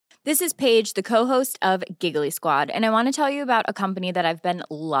This is Paige, the co-host of Giggly Squad, and I want to tell you about a company that I've been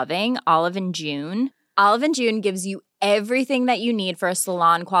loving, Olive & June. Olive & June gives you everything that you need for a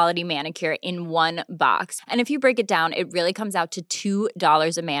salon-quality manicure in one box. And if you break it down, it really comes out to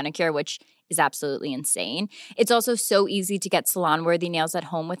 $2 a manicure, which is absolutely insane. It's also so easy to get salon-worthy nails at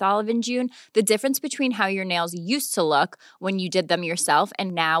home with Olive & June. The difference between how your nails used to look when you did them yourself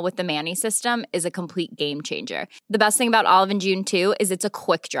and now with the Mani system is a complete game changer. The best thing about Olive & June, too, is it's a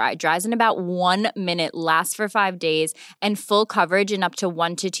quick dry. Dries in about 1 minute, lasts for 5 days, and full coverage in up to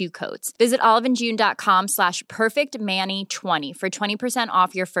 1 to 2 coats. Visit oliveandjune.com/perfectmani20 for 20%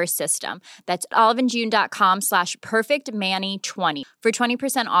 off your first system. That's oliveandjune.com/perfectmani20 for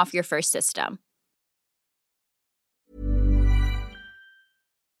 20% off your first system.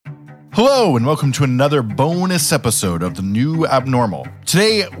 Hello, and welcome to another bonus episode of The New Abnormal.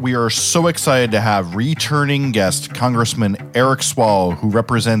 Today, we are so excited to have returning guest Congressman Eric Swalwell, who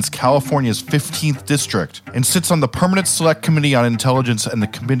represents California's 15th District and sits on the Permanent Select Committee on Intelligence and the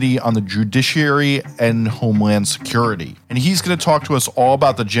Committee on the Judiciary and Homeland Security. And he's going to talk to us all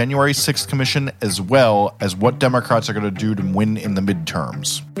about the January 6th Commission, as well as what Democrats are going to do to win in the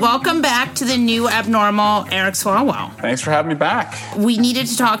midterms. Welcome back to The New Abnormal, Eric Swalwell. Thanks for having me back. We needed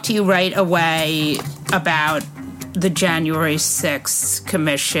to talk to you right away about the January 6th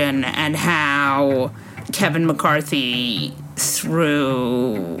Commission and how Kevin McCarthy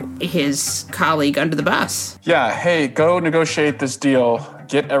threw his colleague under the bus. Yeah, hey, go negotiate this deal,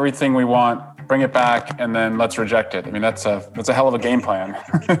 get everything we want, bring it back, and then let's reject it. I mean, that's a hell of a game plan.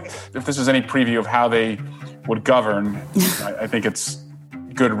 If this is any preview of how they would govern, I think it's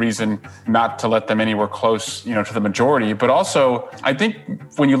good reason not to let them anywhere close, to the majority. But also, I think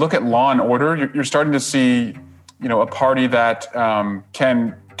when you look at law and order, you're starting to see, a party that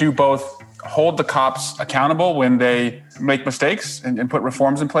can do both hold the cops accountable when they make mistakes and put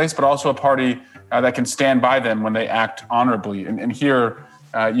reforms in place, but also a party that can stand by them when they act honorably. And here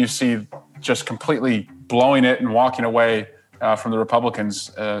you see just completely blowing it and walking away from the Republicans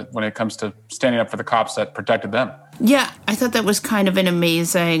when it comes to standing up for the cops that protected them. Yeah, I thought that was kind of an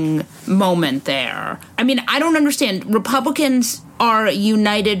amazing moment there. I mean, I don't understand. Republicans are a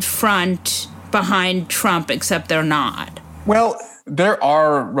united front behind Trump, except they're not. Well, there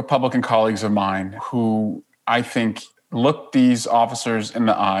are Republican colleagues of mine who I think look these officers in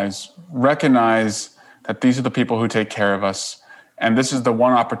the eyes, recognize that these are the people who take care of us, and this is the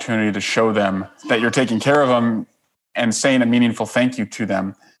one opportunity to show them that you're taking care of them and saying a meaningful thank you to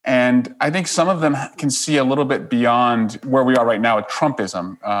them. And I think some of them can see a little bit beyond where we are right now with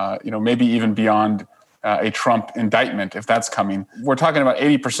Trumpism, maybe even beyond a Trump indictment, if that's coming. We're talking about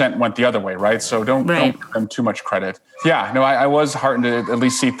 80% went the other way, right? So don't give them too much credit. Yeah, no, I was heartened to at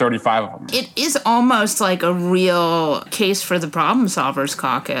least see 35 of them. It is almost like a real case for the Problem Solvers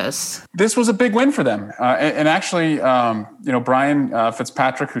Caucus. This was a big win for them. And actually, Brian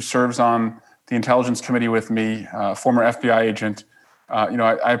Fitzpatrick, who serves on the Intelligence Committee with me, former FBI agent,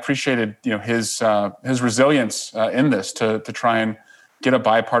 I appreciated, his resilience in this to try and get a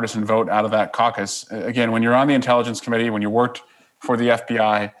bipartisan vote out of that caucus. Again, when you're on the Intelligence Committee, when you worked for the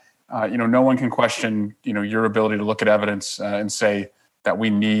FBI, no one can question, your ability to look at evidence and say that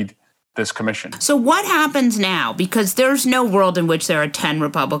we need this commission. So what happens now? Because there's no world in which there are 10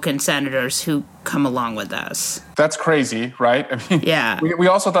 Republican senators who come along with us. That's crazy, right? I mean, yeah. We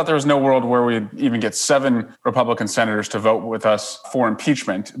also thought there was no world where we'd even get 7 Republican senators to vote with us for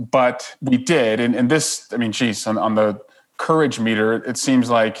impeachment, but we did. And this, on the courage meter, it seems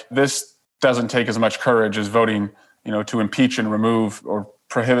like this doesn't take as much courage as voting, to impeach and remove or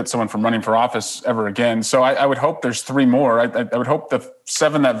prohibit someone from running for office ever again. So I would hope there's 3 more. I would hope the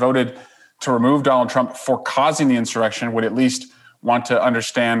 7 that voted to remove Donald Trump for causing the insurrection would at least want to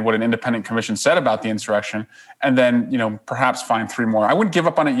understand what an independent commission said about the insurrection, and then, perhaps find 3 more. I wouldn't give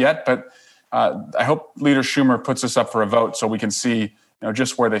up on it yet, but I hope Leader Schumer puts this up for a vote so we can see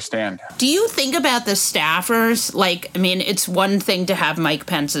just where they stand. Do you think about the staffers? It's one thing to have Mike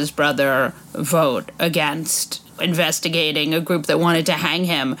Pence's brother vote against investigating a group that wanted to hang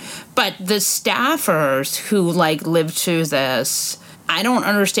him, but the staffers who lived through this, I don't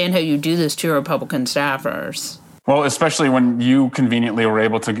understand how you do this to your Republican staffers. Well, especially when you conveniently were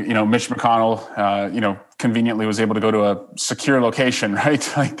able to, Mitch McConnell, conveniently was able to go to a secure location, right?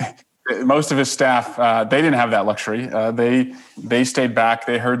 Most of his staff, they didn't have that luxury. They stayed back.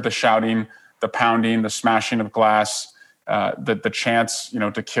 They heard the shouting, the pounding, the smashing of glass, the chants,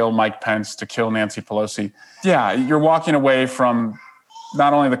 to kill Mike Pence, to kill Nancy Pelosi. Yeah, you're walking away from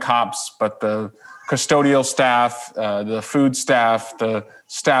not only the cops, but the custodial staff, the food staff, the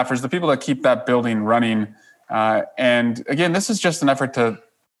staffers, the people that keep that building running. And again, this is just an effort to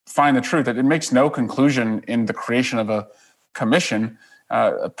find the truth. It makes no conclusion in the creation of a commission.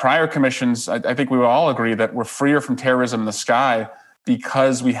 Prior commissions, I think we would all agree that we're freer from terrorism in the sky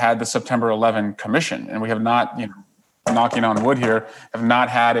because we had the September 11 commission, and we have not, knocking on wood here, have not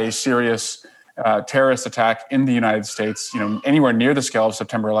had a serious terrorist attack in the United States, anywhere near the scale of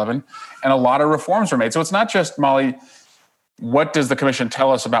September 11, and a lot of reforms were made. So it's not just, Molly, what does the commission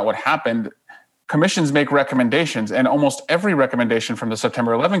tell us about what happened? Commissions make recommendations, and almost every recommendation from the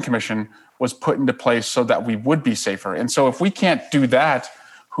September 11 Commission was put into place so that we would be safer. And so if we can't do that,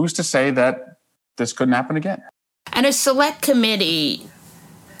 who's to say that this couldn't happen again? And a select committee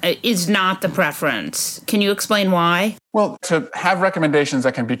is not the preference. Can you explain why? Well, to have recommendations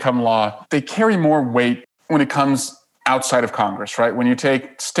that can become law, they carry more weight when it comes outside of Congress, right? When you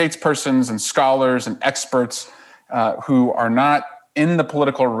take statespersons and scholars and experts who are not in the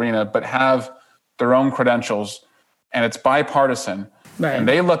political arena but have their own credentials, and it's bipartisan, right, and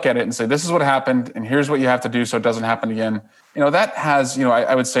they look at it and say, this is what happened, and here's what you have to do so it doesn't happen again. That has,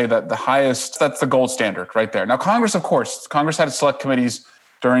 I would say that that's the gold standard right there. Now, Congress had select committees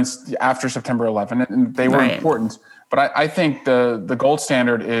after September 11, and they were right, important. But I think the gold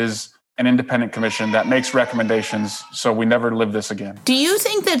standard is an independent commission that makes recommendations so we never live this again. Do you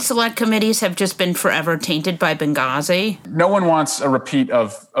think that select committees have just been forever tainted by Benghazi? No one wants a repeat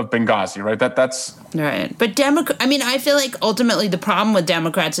of Benghazi, right? That's right. But I feel like ultimately the problem with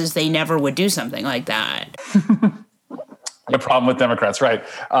Democrats is they never would do something like that. The problem with Democrats, right?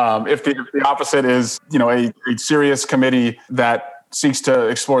 If the opposite is, a serious committee that seeks to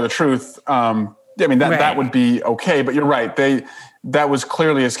explore the truth, right, that would be okay. But you're right. That was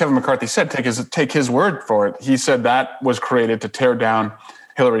clearly, as Kevin McCarthy said, take his word for it. He said that was created to tear down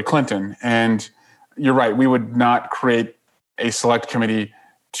Hillary Clinton. And you're right, we would not create a select committee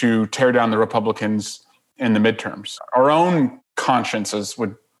to tear down the Republicans in the midterms. Our own consciences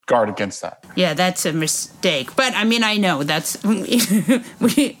would guard against that. Yeah, that's a mistake. But I know that's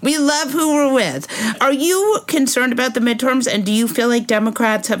we love who we're with. Are you concerned about the midterms, and do you feel like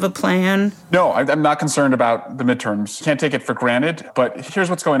Democrats have a plan? No, I'm not concerned about the midterms. Can't take it for granted, but here's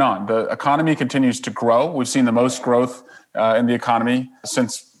what's going on. The economy continues to grow. We've seen the most growth in the economy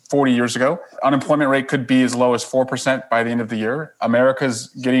since 40 years ago. Unemployment rate could be as low as 4% by the end of the year. America's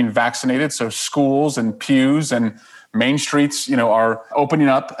getting vaccinated, so schools and pews and Main streets, are opening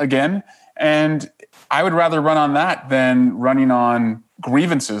up again. And I would rather run on that than running on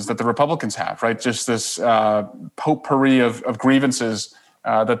grievances that the Republicans have, right? Just this potpourri of grievances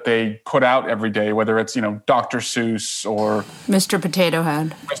that they put out every day, whether it's, Dr. Seuss or Mr. Potato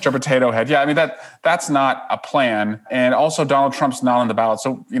Head. Mr. Potato Head. Yeah, that's not a plan. And also Donald Trump's not on the ballot.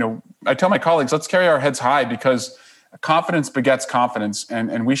 So, I tell my colleagues, let's carry our heads high, because confidence begets confidence,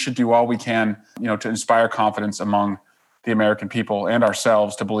 and we should do all we can, to inspire confidence among the American people and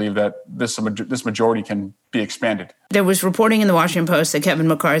ourselves to believe that this majority can be expanded. There was reporting in the Washington Post that Kevin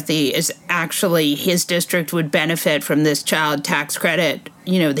McCarthy his district would benefit from this child tax credit.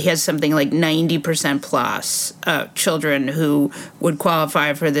 He has something like 90% plus children who would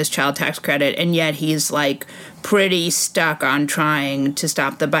qualify for this child tax credit, and yet he's pretty stuck on trying to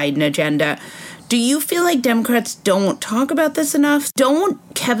stop the Biden agenda. Do you feel like Democrats don't talk about this enough? Don't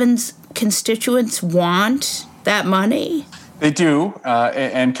Kevin's constituents want that money? They do,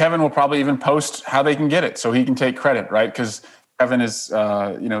 and Kevin will probably even post how they can get it so he can take credit, right? Because Kevin is,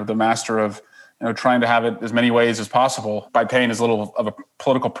 the master of, trying to have it as many ways as possible by paying as little of a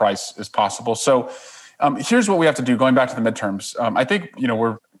political price as possible. So here's what we have to do, going back to the midterms. I think,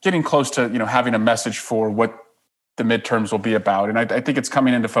 we're getting close to, having a message for what the midterms will be about. And I think it's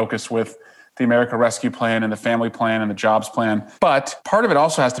coming into focus with the America Rescue Plan and the Family Plan and the Jobs Plan. But part of it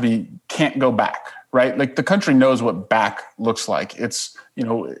also has to be can't go back, right? The country knows what back looks like. It's,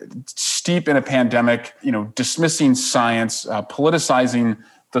 steep in a pandemic, dismissing science, politicizing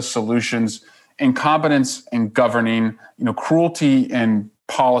the solutions, incompetence in governing, cruelty in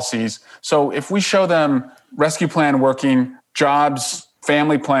policies. So if we show them rescue plan working, jobs,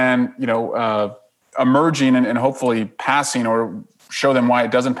 family plan, emerging and hopefully passing, or show them why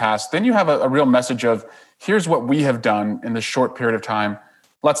it doesn't pass, then you have a real message of, here's what we have done in this short period of time.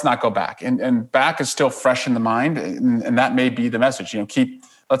 Let's not go back. And back is still fresh in the mind, and that may be the message.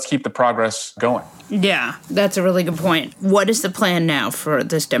 Let's keep the progress going. Yeah, that's a really good point. What is the plan now for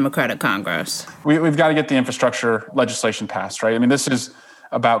this Democratic Congress? We've got to get the infrastructure legislation passed, right? This is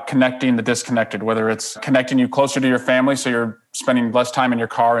about connecting the disconnected, whether it's connecting you closer to your family so you're spending less time in your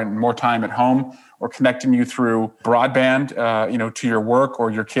car and more time at home, or connecting you through broadband, to your work or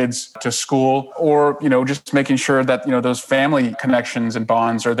your kids to school, or, just making sure that, those family connections and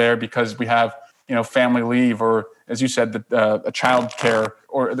bonds are there because we have, family leave, or as you said, a child care,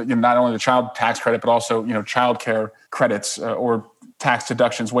 or not only the child tax credit, but also child care credits or tax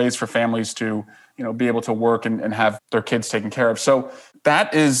deductions, ways for families to be able to work and have their kids taken care of. So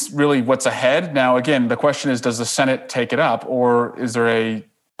that is really what's ahead. Now, again, the question is, does the Senate take it up, or is there a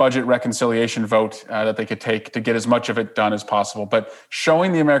budget reconciliation vote that they could take to get as much of it done as possible? But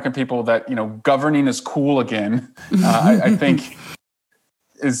showing the American people that governing is cool again, I think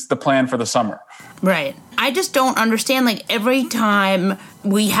is the plan for the summer. Right. I just don't understand, like, every time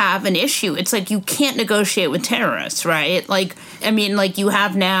we have an issue, it's like you can't negotiate with terrorists, right? Like, I mean, like, you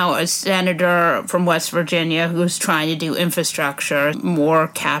have now a senator from West Virginia who's trying to do infrastructure, more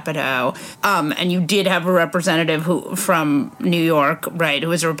capito, and you did have a representative from New York, right, who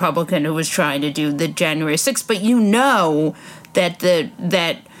was a Republican who was trying to do the January 6th, but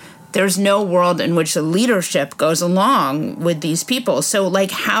that there's no world in which the leadership goes along with these people. So,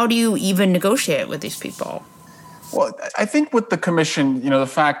 like, how do you even negotiate with these people? Well, I think with the commission, the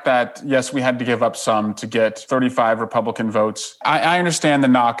fact that, yes, we had to give up some to get 35 Republican votes. I understand the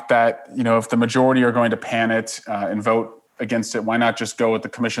knock that, if the majority are going to pan it and vote against it, why not just go with the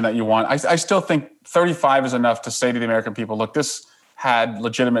commission that you want? I still think 35 is enough to say to the American people, look, this had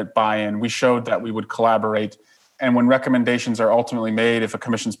legitimate buy-in. We showed that we would collaborate. And when recommendations are ultimately made, if a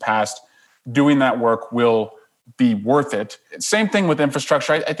commission's passed, doing that work will be worth it. Same thing with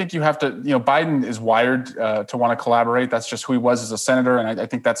infrastructure. I think you have to, Biden is wired to want to collaborate. That's just who he was as a senator, and I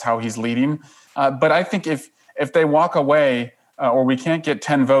think that's how he's leading. But I think if they walk away or we can't get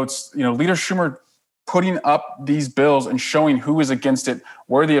 10 votes, Leader Schumer putting up these bills and showing who is against it,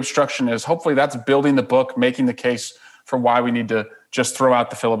 where the obstruction is, hopefully that's building the book, making the case for why we need to just throw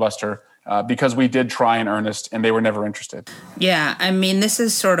out the filibuster. Because we did try in earnest and they were never interested. Yeah, I mean, this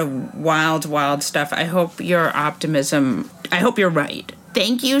is sort of wild, wild stuff. I hope you're right.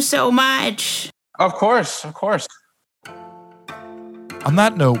 Thank you so much. Of course. On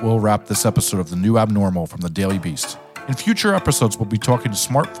that note, we'll wrap this episode of The New Abnormal from the Daily Beast. In future episodes, we'll be talking to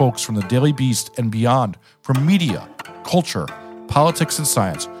smart folks from the Daily Beast and beyond, from media, culture, politics, and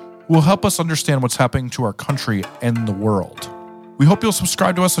science, who will help us understand what's happening to our country and the world. We hope you'll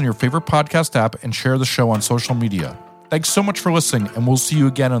subscribe to us on your favorite podcast app and share the show on social media. Thanks so much for listening, and we'll see you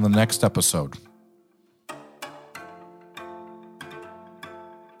again on the next episode.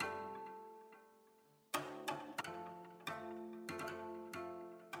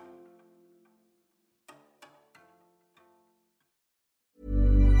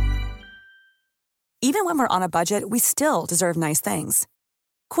 Even when we're on a budget, we still deserve nice things.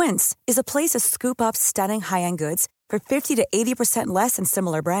 Quince is a place to scoop up stunning high-end goods for 50 to 80% less than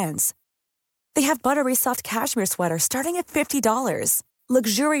similar brands. They have buttery soft cashmere sweaters starting at $50,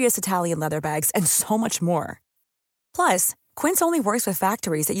 luxurious Italian leather bags, and so much more. Plus, Quince only works with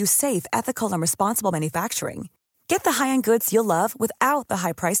factories that use safe, ethical, and responsible manufacturing. Get the high-end goods you'll love without the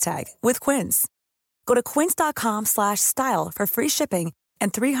high price tag with Quince. Go to quince.com/style for free shipping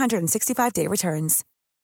and 365-day returns.